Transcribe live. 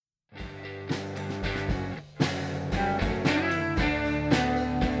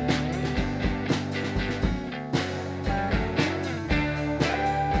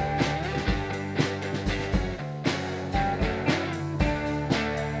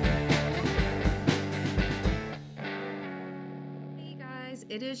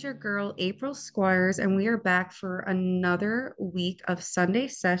It is your girl, April Squires, and we are back for another week of Sunday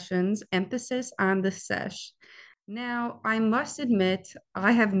sessions, emphasis on the sesh. Now, I must admit,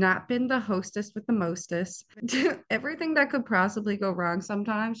 I have not been the hostess with the mostest. Everything that could possibly go wrong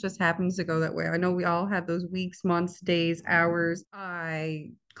sometimes just happens to go that way. I know we all have those weeks, months, days, hours. I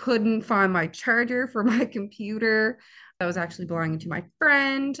couldn't find my charger for my computer. I was actually belonging to my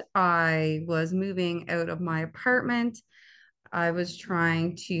friend. I was moving out of my apartment. I was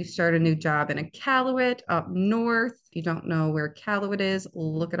trying to start a new job in a Iqaluit up north. If you don't know where Iqaluit is,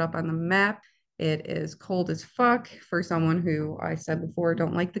 look it up on the map. It is cold as fuck for someone who I said before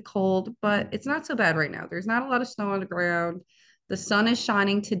don't like the cold, but it's not so bad right now. There's not a lot of snow on the ground. The sun is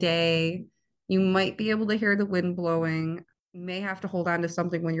shining today. You might be able to hear the wind blowing. You may have to hold on to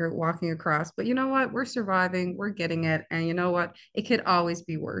something when you're walking across, but you know what? We're surviving. We're getting it. And you know what? It could always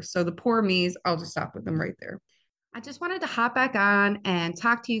be worse. So the poor me's, I'll just stop with them right there. I just wanted to hop back on and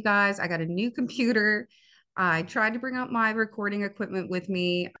talk to you guys. I got a new computer. I tried to bring up my recording equipment with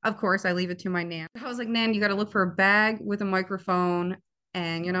me. Of course, I leave it to my nan. I was like, Nan, you got to look for a bag with a microphone.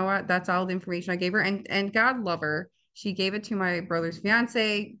 And you know what? That's all the information I gave her. And God love her. She gave it to my brother's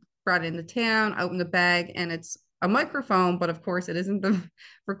fiance, brought it into town, opened the bag, and it's a microphone, but of course it isn't the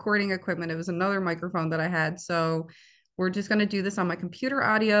recording equipment. It was another microphone that I had. So we're just going to do this on my computer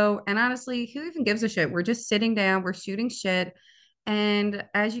audio. And honestly, who even gives a shit? We're just sitting down, we're shooting shit. And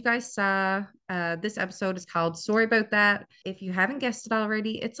as you guys saw, this episode is called Sorry About That. If you haven't guessed it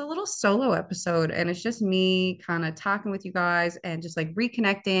already, it's a little solo episode. And it's just me kind of talking with you guys and just like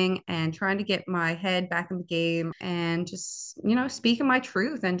reconnecting and trying to get my head back in the game and just, speaking my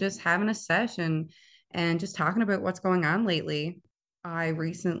truth and just having a session and just talking about what's going on lately. I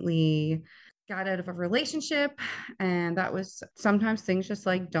recently got out of a relationship, and that was sometimes things just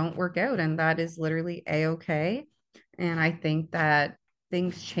like don't work out, and that is literally a-okay. And I think that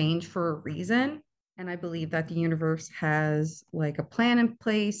things change for a reason, and I believe that the universe has like a plan in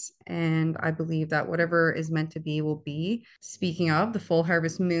place, and I believe that whatever is meant to be will be. Speaking of the full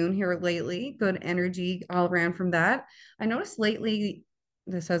harvest moon here lately, good energy all around from that. I noticed lately,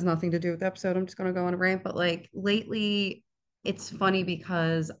 this has nothing to do with the episode, I'm just going to go on a rant, but like lately it's funny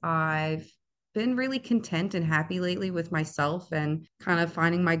because I've been really content and happy lately with myself and kind of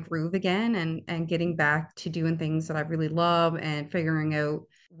finding my groove again and getting back to doing things that I really love and figuring out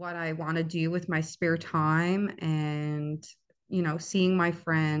what I want to do with my spare time and seeing my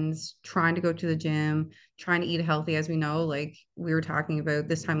friends, trying to go to the gym, trying to eat healthy as we know, like we were talking about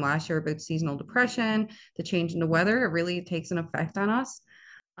this time last year about seasonal depression, the change in the weather, it really takes an effect on us.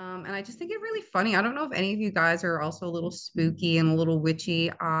 And I just think it really funny. I don't know if any of you guys are also a little spooky and a little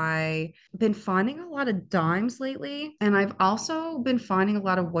witchy. I've been finding a lot of dimes lately, and I've also been finding a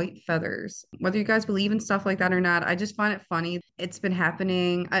lot of white feathers. Whether you guys believe in stuff like that or not, I just find it funny. It's been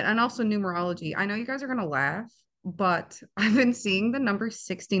happening, and also numerology. I know you guys are gonna laugh, but I've been seeing the number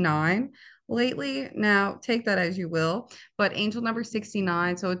 69 lately. Now, take that as you will, but angel number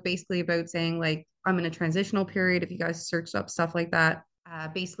 69. So it's basically about saying, like, I'm in a transitional period. If you guys search up stuff like that,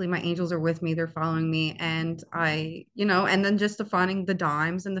 basically my angels are with me, they're following me, and and then just defining the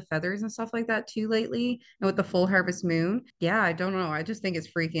dimes and the feathers and stuff like that too lately, and with the full harvest moon. Yeah, I don't know, I just think it's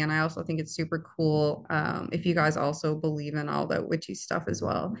freaky, and I also think it's super cool, if you guys also believe in all that witchy stuff as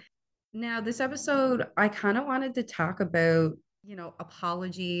well. Now, this episode, I kind of wanted to talk about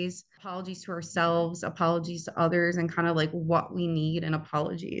apologies to ourselves, apologies to others, and kind of like what we need in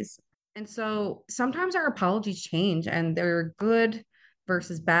apologies. And so sometimes our apologies change and they're good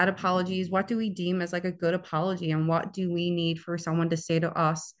versus bad apologies. What do we deem as like a good apology? And what do we need for someone to say to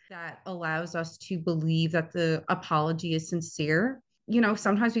us that allows us to believe that the apology is sincere?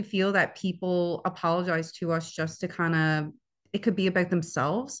 Sometimes we feel that people apologize to us just to kind of, it could be about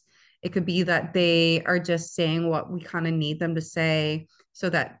themselves. It could be that they are just saying what we kind of need them to say so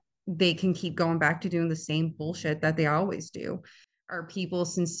that they can keep going back to doing the same bullshit that they always do. Are people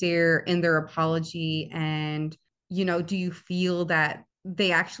sincere in their apology? And, do you feel that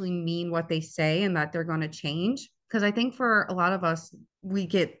they actually mean what they say and that they're going to change? Because I think for a lot of us, we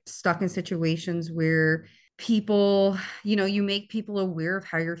get stuck in situations where people, you make people aware of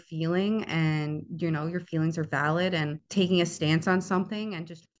how you're feeling and, your feelings are valid and taking a stance on something and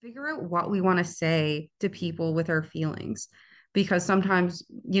just figure out what we want to say to people with our feelings. Because sometimes,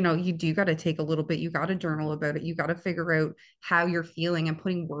 you do got to take a little bit, you got to journal about it, you got to figure out how you're feeling and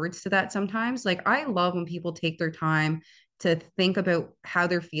putting words to that sometimes. Like, I love when people take their time to think about how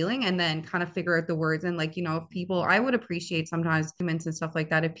they're feeling and then kind of figure out the words. And like, if people, I would appreciate sometimes comments and stuff like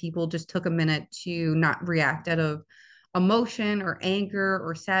that if people just took a minute to not react out of emotion or anger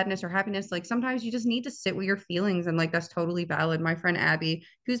or sadness or happiness. Like sometimes you just need to sit with your feelings, and like that's totally valid. My friend Abby,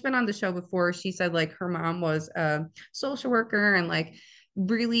 who's been on the show before, she said like her mom was a social worker and like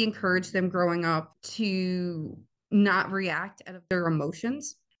really encouraged them growing up to not react out of their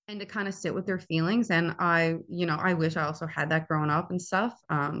emotions and to kind of sit with their feelings. And I wish I also had that growing up and stuff.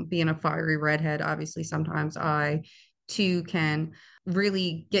 Being a fiery redhead, obviously sometimes I too can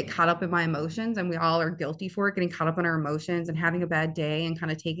really get caught up in my emotions, and we all are guilty for it, getting caught up in our emotions and having a bad day and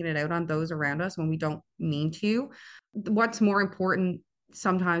kind of taking it out on those around us when we don't mean to. What's more important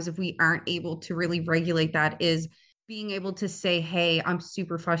sometimes, if we aren't able to really regulate that, is being able to say, hey, I'm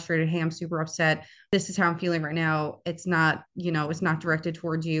super frustrated. Hey, I'm super upset. This is how I'm feeling right now. It's not, it's not directed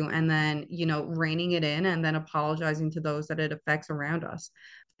towards you. And then, reining it in and then apologizing to those that it affects around us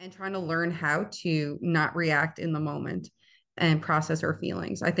and trying to learn how to not react in the moment and process our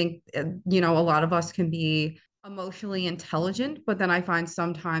feelings. I think, a lot of us can be emotionally intelligent, but then I find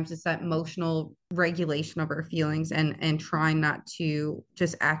sometimes it's that emotional regulation of our feelings and trying not to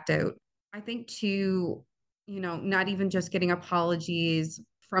just act out. I think too, not even just getting apologies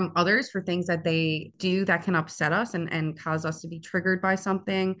from others for things that they do that can upset us and cause us to be triggered by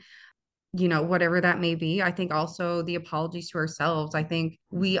something, whatever that may be. I think also the apologies to ourselves. I think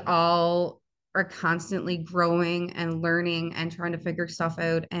we all are constantly growing and learning and trying to figure stuff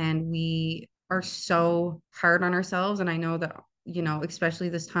out. And we are so hard on ourselves. And I know that, especially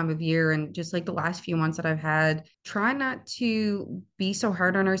this time of year and just like the last few months that I've had, try not to be so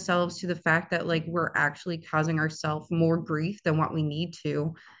hard on ourselves to the fact that like we're actually causing ourselves more grief than what we need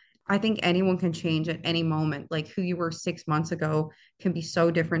to. I think anyone can change at any moment. Like who you were 6 months ago can be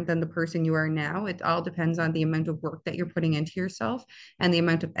so different than the person you are now. It all depends on the amount of work that you're putting into yourself and the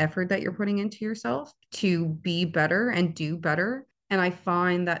amount of effort that you're putting into yourself to be better and do better. And I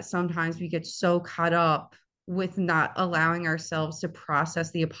find that sometimes we get so caught up with not allowing ourselves to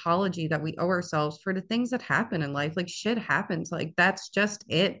process the apology that we owe ourselves for the things that happen in life. Like shit happens, like that's just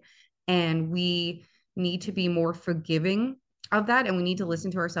it. And we need to be more forgiving of that, and we need to listen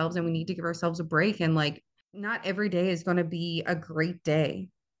to ourselves and we need to give ourselves a break. And like not every day is going to be a great day.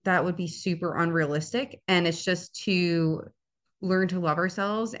 That would be super unrealistic, and it's just to learn to love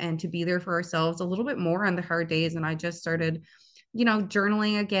ourselves and to be there for ourselves a little bit more on the hard days. And I just started,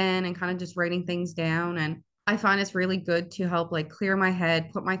 journaling again and kind of just writing things down. And I find it's really good to help like clear my head,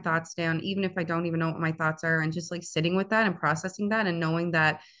 put my thoughts down, even if I don't even know what my thoughts are, and just like sitting with that and processing that and knowing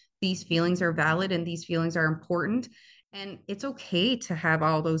that these feelings are valid and these feelings are important. And it's okay to have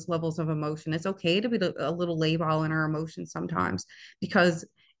all those levels of emotion. It's okay to be a little labile in our emotions sometimes, because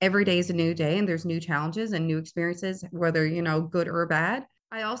every day is a new day and there's new challenges and new experiences, whether, good or bad.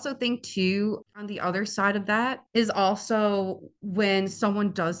 I also think too, on the other side of that is also when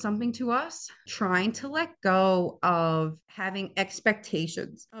someone does something to us, trying to let go of having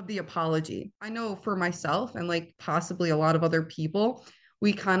expectations of the apology. I know for myself and like possibly a lot of other people,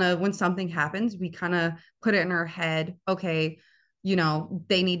 we kind of, when something happens, we kind of put it in our head, okay,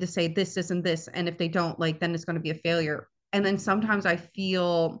 they need to say this and this. And if they don't, like, then it's going to be a failure. And then sometimes I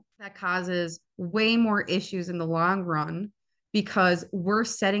feel that causes way more issues in the long run because we're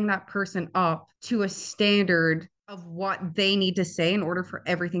setting that person up to a standard of what they need to say in order for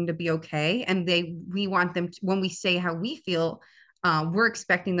everything to be okay. And we want them to, when we say how we feel, we're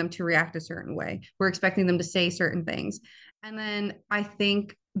expecting them to react a certain way. We're expecting them to say certain things. And then I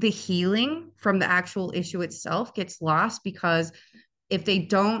think the healing from the actual issue itself gets lost because if they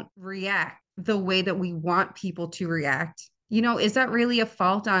don't react the way that we want people to react, is that really a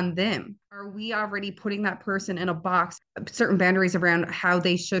fault on them? Are we already putting that person in a box, certain boundaries around how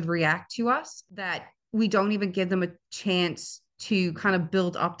they should react to us, that we don't even give them a chance to kind of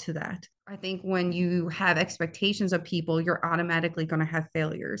build up to that? I think when you have expectations of people, you're automatically going to have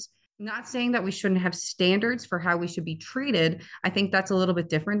failures. Not saying that we shouldn't have standards for how we should be treated. I think that's a little bit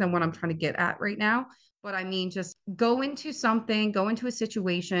different than what I'm trying to get at right now. But I mean, just go into something, go into a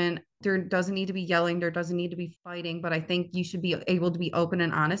situation. There doesn't need to be yelling, there doesn't need to be fighting, but I think you should be able to be open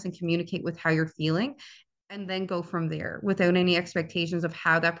and honest and communicate with how you're feeling and then go from there without any expectations of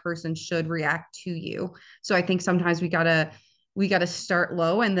how that person should react to you. So I think sometimes we got to start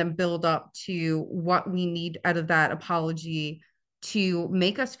low and then build up to what we need out of that apology to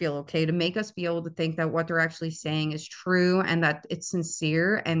make us feel okay, to make us be able to think that what they're actually saying is true and that it's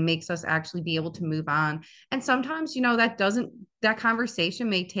sincere and makes us actually be able to move on. And sometimes, that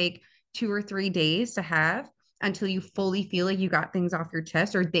conversation may take 2 or 3 days to have until you fully feel like you got things off your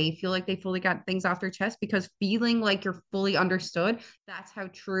chest, or they feel like they fully got things off their chest, because feeling like you're fully understood, that's how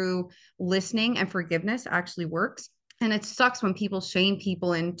true listening and forgiveness actually works. And it sucks when people shame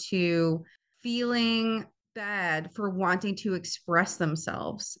people into feeling bad for wanting to express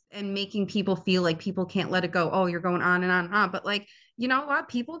themselves and making people feel like people can't let it go. Oh, you're going on and on and on. But like, you know what?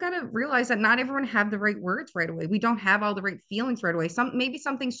 People got to realize that not everyone have the right words right away. We don't have all the right feelings right away. Some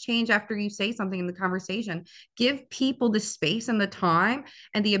things change after you say something in the conversation. Give people the space and the time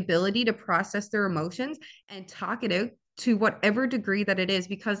and the ability to process their emotions and talk it out to whatever degree that it is,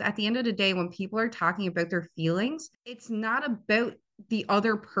 because at the end of the day, when people are talking about their feelings, it's not about the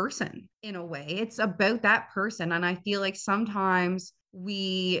other person in a way. It's about that person. And I feel like sometimes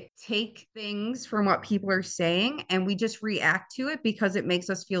we take things from what people are saying and we just react to it because it makes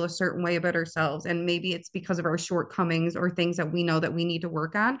us feel a certain way about ourselves. And maybe it's because of our shortcomings or things that we know that we need to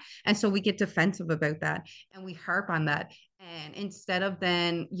work on. And so we get defensive about that and we harp on that. And instead of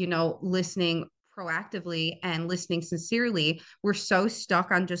then, listening proactively and listening sincerely, we're so stuck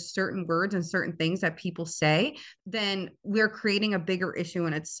on just certain words and certain things that people say, then we're creating a bigger issue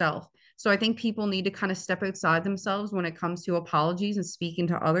in itself. So I think people need to kind of step outside themselves when it comes to apologies and speaking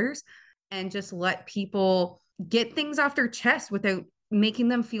to others and just let people get things off their chest without making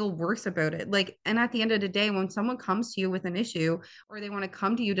them feel worse about it. Like, and at the end of the day, when someone comes to you with an issue or they want to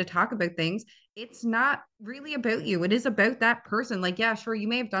come to you to talk about things, it's not really about you. It is about that person. Like, yeah, sure, you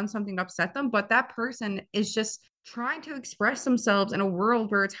may have done something to upset them, but that person is just trying to express themselves in a world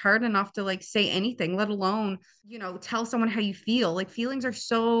where it's hard enough to like say anything, let alone, tell someone how you feel. Like feelings are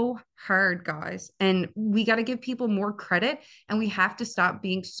so hard, guys. And we got to give people more credit and we have to stop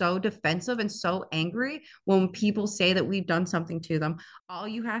being so defensive and so angry when people say that we've done something to them. All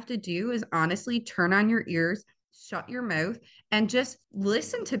you have to do is honestly turn on your ears, shut your mouth, and just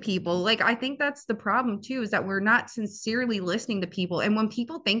listen to people. Like, I think that's the problem too, is that we're not sincerely listening to people. And when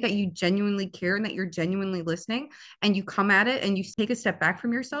people think that you genuinely care and that you're genuinely listening and you come at it and you take a step back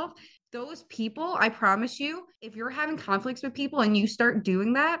from yourself, those people, I promise you, if you're having conflicts with people and you start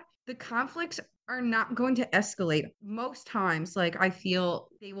doing that, the conflicts are not going to escalate. Most times, like, I feel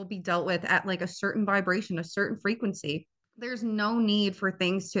they will be dealt with at like a certain vibration, a certain frequency. There's no need for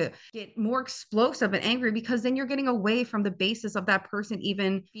things to get more explosive and angry, because then you're getting away from the basis of that person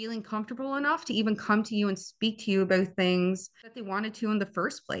even feeling comfortable enough to even come to you and speak to you about things that they wanted to in the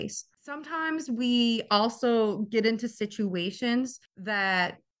first place. Sometimes we also get into situations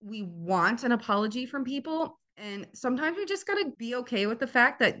that we want an apology from people. And sometimes we just got to be okay with the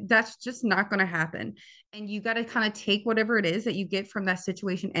fact that that's just not going to happen. And you got to kind of take whatever it is that you get from that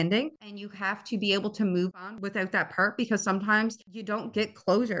situation ending, and you have to be able to move on without that part, because sometimes you don't get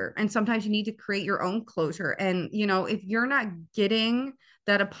closure and sometimes you need to create your own closure. And, if you're not getting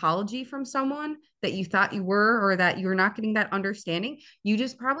that apology from someone that you thought you were, or that you're not getting that understanding, you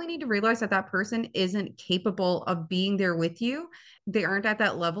just probably need to realize that that person isn't capable of being there with you. They aren't at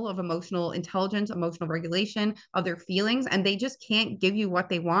that level of emotional intelligence, emotional regulation of their feelings, and they just can't give you what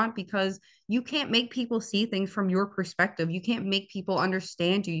they want, because you can't make people see things from your perspective. You can't make people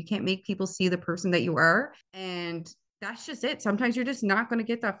understand you. You can't make people see the person that you are. And that's just it. Sometimes you're just not going to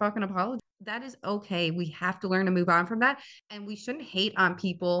get that fucking apology. That is okay. We have to learn to move on from that. And we shouldn't hate on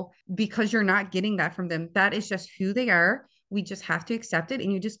people because you're not getting that from them. That is just who they are. We just have to accept it,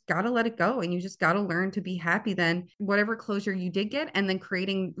 and you just got to let it go, and you just got to learn to be happy then, whatever closure you did get, and then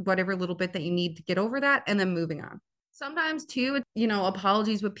creating whatever little bit that you need to get over that, and then moving on. Sometimes too,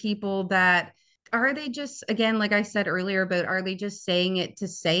 apologies with people that, are they just, again, like I said earlier, about, are they just saying it to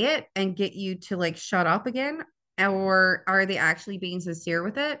say it and get you to like shut up again, or are they actually being sincere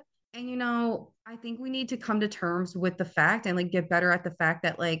with it? And I think we need to come to terms with the fact and like get better at the fact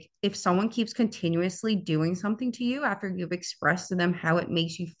that, like, if someone keeps continuously doing something to you after you've expressed to them how it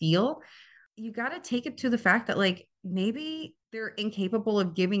makes you feel, you got to take it to the fact that, like, maybe they're incapable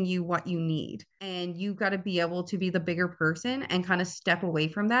of giving you what you need. And you got to be able to be the bigger person and kind of step away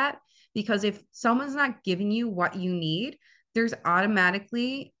from that. Because if someone's not giving you what you need, there's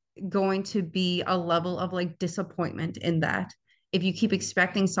automatically going to be a level of like disappointment in that. If you keep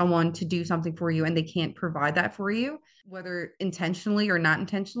expecting someone to do something for you and they can't provide that for you, whether intentionally or not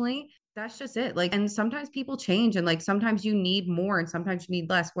intentionally, that's just it. Like, and sometimes people change, and like sometimes you need more and sometimes you need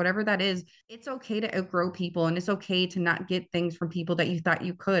less, whatever that is. It's okay to outgrow people, and it's okay to not get things from people that you thought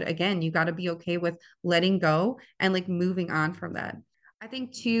you could. Again, you got to be okay with letting go and like moving on from that. I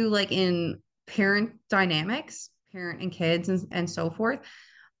think too, like in parent dynamics, parent and kids and so forth,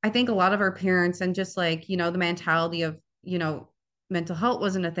 I think a lot of our parents, and just like, the mentality of, mental health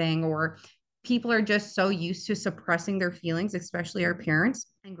wasn't a thing, or people are just so used to suppressing their feelings, especially our parents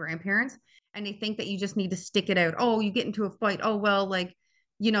and grandparents. And they think that you just need to stick it out. Oh, you get into a fight. Oh, well, like,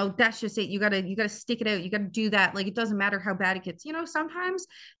 that's just it. You gotta stick it out. You gotta do that. Like, it doesn't matter how bad it gets. Sometimes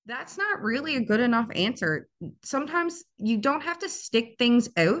that's not really a good enough answer. Sometimes you don't have to stick things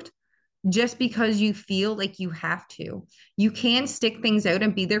out just because you feel like you have to. You can stick things out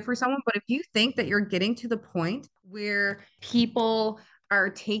and be there for someone, but if you think that you're getting to the point where people are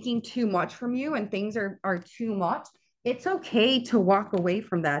taking too much from you and things are too much, it's okay to walk away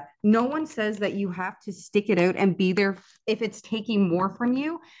from that. No one says that you have to stick it out and be there if it's taking more from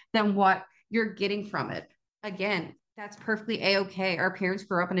you than what you're getting from it. Again, that's perfectly a-okay. Our parents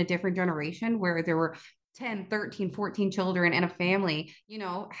grew up in a different generation where there were 10, 13, 14 children and a family.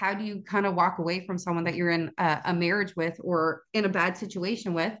 How do you kind of walk away from someone that you're in a marriage with or in a bad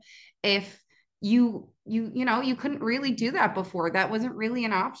situation with if you couldn't really do that before? That wasn't really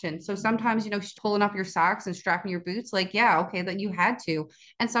an option. So sometimes, pulling up your socks and strapping your boots, like, yeah, okay, that you had to.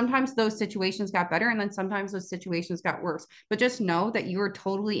 And sometimes those situations got better and then sometimes those situations got worse. But just know that you are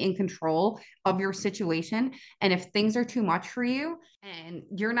totally in control of your situation. And if things are too much for you and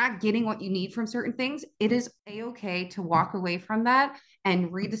you're not getting what you need from certain things, it is a-okay to walk away from that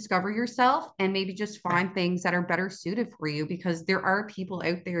and rediscover yourself and maybe just find things that are better suited for you, because there are people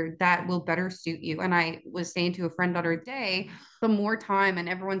out there that will better suit you. And I was saying to a friend the other day, the more time, and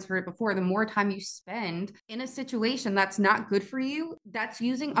everyone's heard it before, the more time you spend in a situation that's not good for you, that's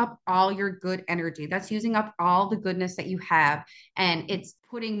using up all your good energy. That's using up all the goodness that you have. And it's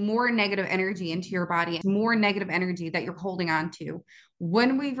putting more negative energy into your body, more negative energy that you're holding on to.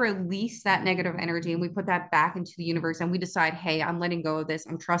 When we release that negative energy and we put that back into the universe and we decide, hey, I'm letting go of this,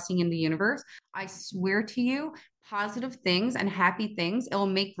 I'm trusting in the universe, I swear to you, positive things and happy things, it will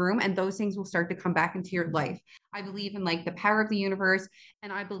make room and those things will start to come back into your life. I believe in like the power of the universe,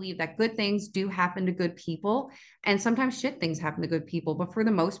 and I believe that good things do happen to good people, and sometimes shit things happen to good people, but for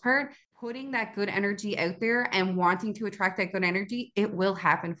the most part, putting that good energy out there and wanting to attract that good energy, it will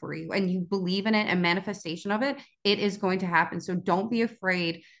happen for you. And you believe in it and manifestation of it, it is going to happen. So don't be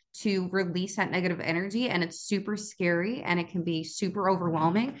afraid to release that negative energy. And it's super scary and it can be super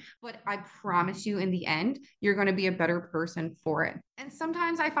overwhelming. But I promise you, in the end, you're going to be a better person for it. And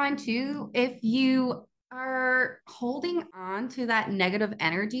sometimes I find too, if you are holding on to that negative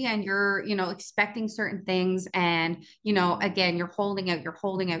energy and you're, expecting certain things and, again, you're holding out, you're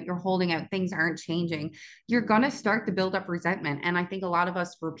holding out, you're holding out, things aren't changing, you're going to start to build up resentment. And I think a lot of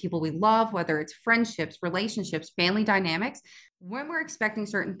us, for people we love, whether it's friendships, relationships, family dynamics, when we're expecting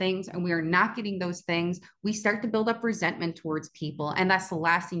certain things and we are not getting those things, we start to build up resentment towards people. And that's the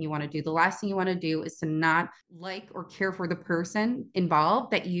last thing you want to do. The last thing you want to do is to not like or care for the person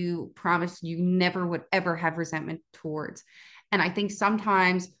involved that you promised you never would ever have resentment towards. And I think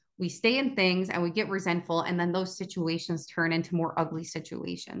sometimes we stay in things and we get resentful, and then those situations turn into more ugly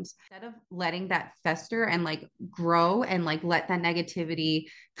situations. Instead of letting that fester and like grow and like let that negativity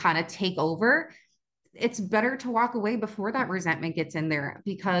kind of take over, it's better to walk away before that resentment gets in there,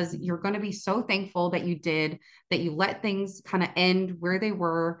 because you're going to be so thankful that you did, that you let things kind of end where they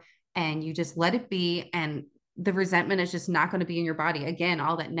were and you just let it be. And the resentment is just not going to be in your body. Again,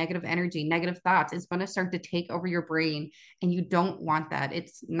 all that negative energy, negative thoughts is going to start to take over your brain. And you don't want that.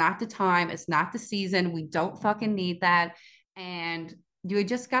 It's not the time. It's not the season. We don't fucking need that. And you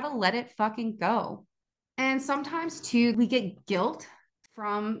just got to let it fucking go. And sometimes too, we get guilt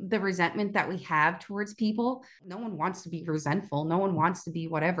from the resentment that we have towards people. No one wants to be resentful. No one wants to be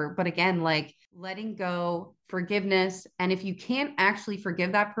whatever. But again, like letting go, forgiveness. And if you can't actually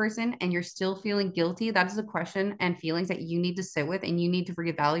forgive that person and you're still feeling guilty, that is a question and feelings that you need to sit with and you need to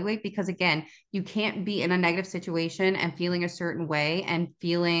reevaluate. Because again, you can't be in a negative situation and feeling a certain way and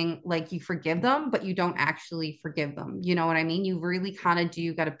feeling like you forgive them, but you don't actually forgive them. You know what I mean? You really kind of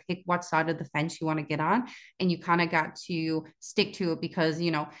do got to pick what side of the fence you want to get on, and you kind of got to stick to it, because,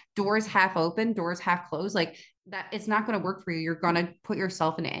 doors half open, doors half closed. Like that, it's not going to work for you. You're going to put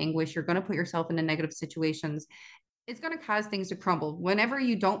yourself into anguish. You're going to put yourself into negative situations. It's going to cause things to crumble. Whenever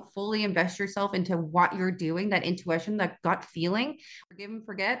you don't fully invest yourself into what you're doing, that intuition, that gut feeling, forgive and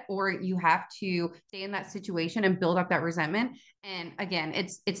forget, or you have to stay in that situation and build up that resentment. And again,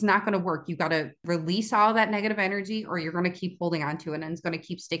 it's not going to work. You got to release all that negative energy, or you're going to keep holding on to it and it's going to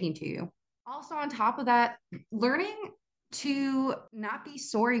keep sticking to you. Also, on top of that, learning to not be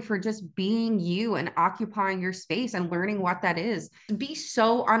sorry for just being you and occupying your space and learning what that is. Be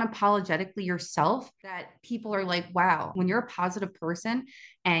so unapologetically yourself that people are like, wow, when you're a positive person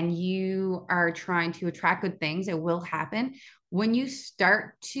and you are trying to attract good things, it will happen. When you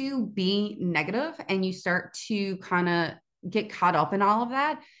start to be negative and you start to kind of get caught up in all of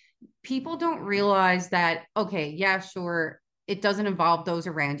that, people don't realize that, okay, yeah, sure, it doesn't involve those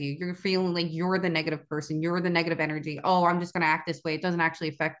around you. You're feeling like you're the negative person, you're the negative energy. Oh, I'm just going to act this way. It doesn't actually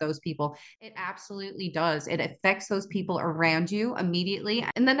affect those people. It absolutely does. It affects those people around you immediately.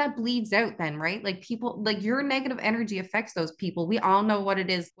 And then that bleeds out, then, right? Like people, like your negative energy affects those people. We all know what it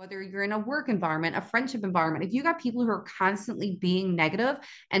is, whether you're in a work environment, a friendship environment. If you got people who are constantly being negative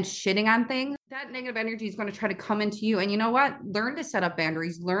and shitting on things, that negative energy is going to try to come into you. And you know what? Learn to set up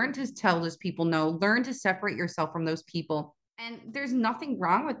boundaries, learn to tell those people no, learn to separate yourself from those people. And there's nothing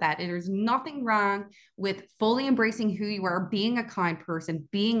wrong with that. There's nothing wrong with fully embracing who you are, being a kind person,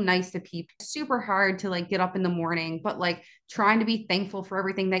 being nice to people. It's super hard to like get up in the morning, but like trying to be thankful for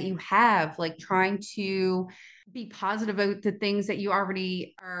everything that you have, like trying to be positive about the things that you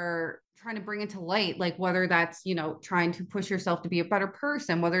already are trying to bring into light, like whether that's, trying to push yourself to be a better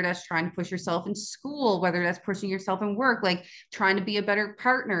person, whether that's trying to push yourself in school, whether that's pushing yourself in work, like trying to be a better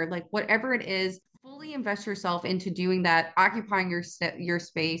partner, like whatever it is, fully invest yourself into doing that, occupying your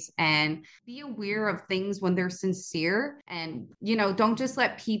space, and be aware of things when they're sincere. And don't just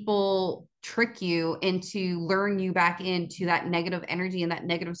let people trick you into luring you back into that negative energy and that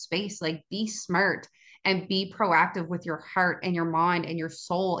negative space. Like be smart and be proactive with your heart and your mind and your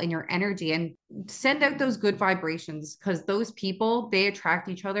soul and your energy, and send out those good vibrations, because those people, they attract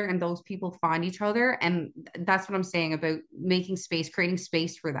each other and those people find each other. And that's what I'm saying about making space, creating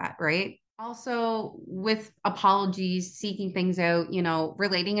space for that, right? Also, with apologies, seeking things out,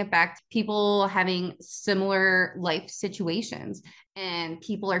 relating it back to people having similar life situations, and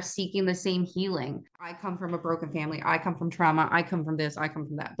people are seeking the same healing. I come from a broken family. I come from trauma. I come from this. I come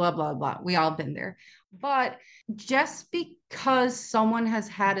from that, blah, blah, blah. We all been there. But just because someone has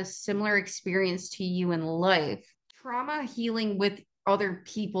had a similar experience to you in life, trauma healing with other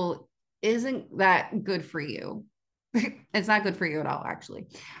people isn't that good for you. It's not good for you at all, actually.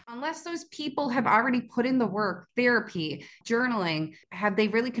 Unless those people have already put in the work, therapy, journaling, have they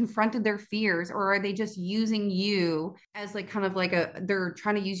really confronted their fears, or are they just using you as like kind of like they're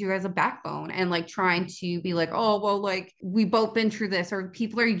trying to use you as a backbone and like trying to be like, oh, well, like we both been through this, or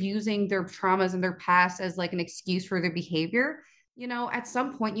people are using their traumas and their past as like an excuse for their behavior. At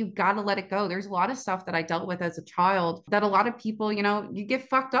some point you got to let it go. There's a lot of stuff that I dealt with as a child that a lot of people, you get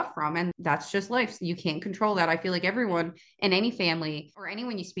fucked up from, and that's just life. So you can't control that. I feel like everyone in any family or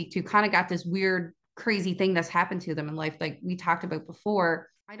anyone you speak to kind of got this weird, crazy thing that's happened to them in life, like we talked about before.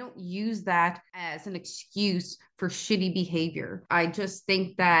 I don't use that as an excuse for shitty behavior. I just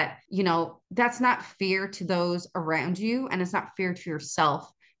think that, that's not fair to those around you, and it's not fair to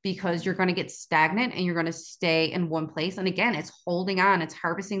yourself, because you're going to get stagnant and you're going to stay in one place. And again, it's holding on, it's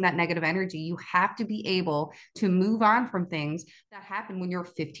harvesting that negative energy. You have to be able to move on from things that happened when you're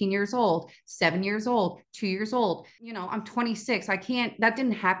 15 years old, 7 years old, 2 years old. I'm 26. That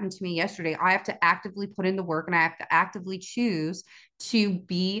didn't happen to me yesterday. I have to actively put in the work, and I have to actively choose to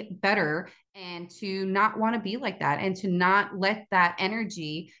be better and to not want to be like that, and to not let that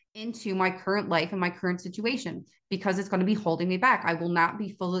energy into my current life and my current situation, because it's going to be holding me back. I will not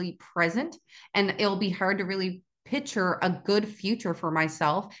be fully present, and it'll be hard to really picture a good future for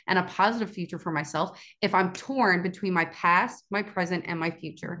myself and a positive future for myself if I'm torn between my past, my present, and my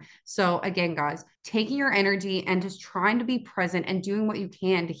future. So again, guys, taking your energy and just trying to be present and doing what you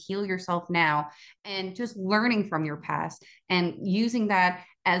can to heal yourself now, and just learning from your past and using that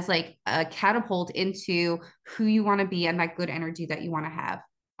as like a catapult into who you want to be and that good energy that you want to have.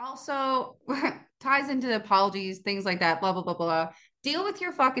 Also, ties into the apologies, things like that, blah, blah, blah, blah. Deal with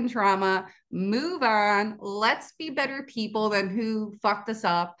your fucking trauma, move on. Let's be better people than who fucked us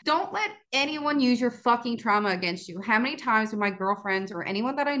up. Don't let anyone use your fucking trauma against you. How many times have my girlfriends or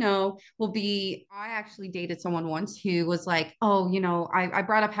anyone that I know I actually dated someone once who was like, oh, I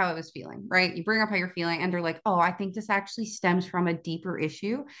brought up how I was feeling, right? You bring up how you're feeling, and they're like, oh, I think this actually stems from a deeper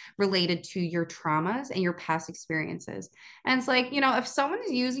issue related to your traumas and your past experiences. And it's like, if someone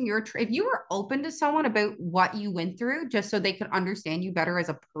is using if you were open to someone about what you went through just so they could understand you better as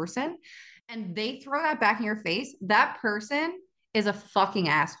a person, and they throw that back in your face, that person is a fucking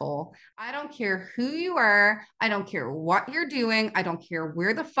asshole. I don't care who you are. I don't care what you're doing. I don't care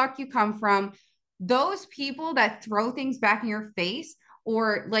where the fuck you come from. Those people that throw things back in your face,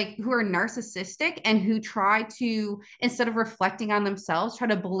 or like who are narcissistic and who try to, instead of reflecting on themselves, try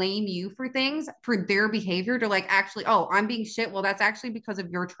to blame you for things, for their behavior, to like, actually, oh, I'm being shit, well, that's actually because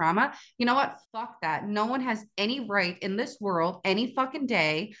of your trauma. You know what, fuck that. No one has any right in this world any fucking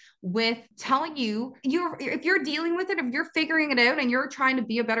day with telling you, if you're dealing with it, if you're figuring it out and you're trying to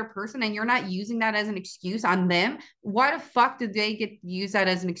be a better person, and you're not using that as an excuse on them, why the fuck did they get use that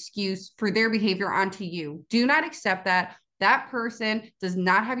as an excuse for their behavior onto you? Do not accept that. That person does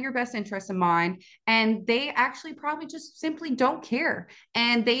not have your best interest in mind, and they actually probably just simply don't care.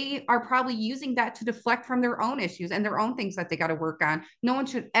 And they are probably using that to deflect from their own issues and their own things that they got to work on. No one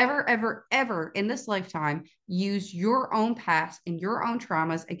should ever, ever, ever in this lifetime use your own past and your own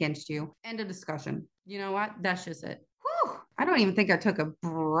traumas against you. End of discussion. You know what? That's just it. Whew. I don't even think I took a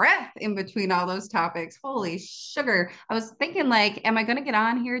breath in between all those topics. Holy sugar. I was thinking, like, am I going to get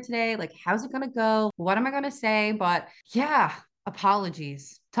on here today? Like, how's it going to go? What am I going to say? But yeah,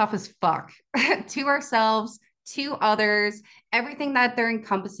 apologies. Tough as fuck to ourselves, to others, everything that they're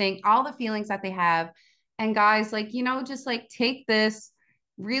encompassing, all the feelings that they have. And guys, like, just like take this,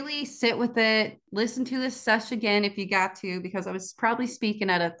 really sit with it, listen to this sesh again if you got to, because I was probably speaking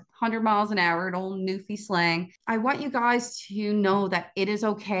at 100 miles an hour, an old newfie slang. I want you guys to know that it is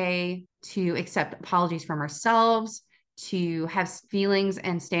okay to accept apologies from ourselves, to have feelings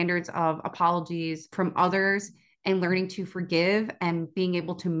and standards of apologies from others, and learning to forgive and being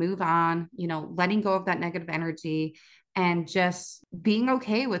able to move on, letting go of that negative energy and just being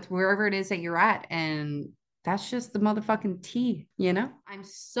okay with wherever it is that you're at. And that's just the motherfucking tea. I'm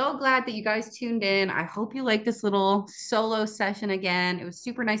so glad that you guys tuned in. I hope you like this little solo session again. It was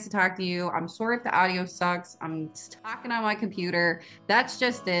super nice to talk to you. I'm sorry if the audio sucks. I'm talking on my computer. That's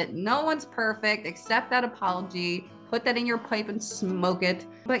just it. No one's perfect. Accept that apology. Put that in your pipe and smoke it.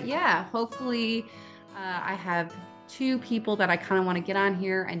 But yeah, hopefully I have 2 people that I kind of want to get on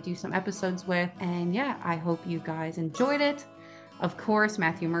here and do some episodes with. And yeah, I hope you guys enjoyed it. Of course,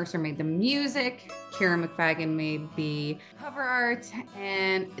 Matthew Mercer made the music. Kieran McFadden made the cover art.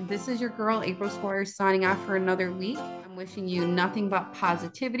 And this is your girl, April Squires, signing off for another week. I'm wishing you nothing but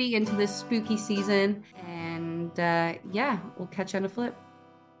positivity into this spooky season. And yeah, we'll catch you on the flip.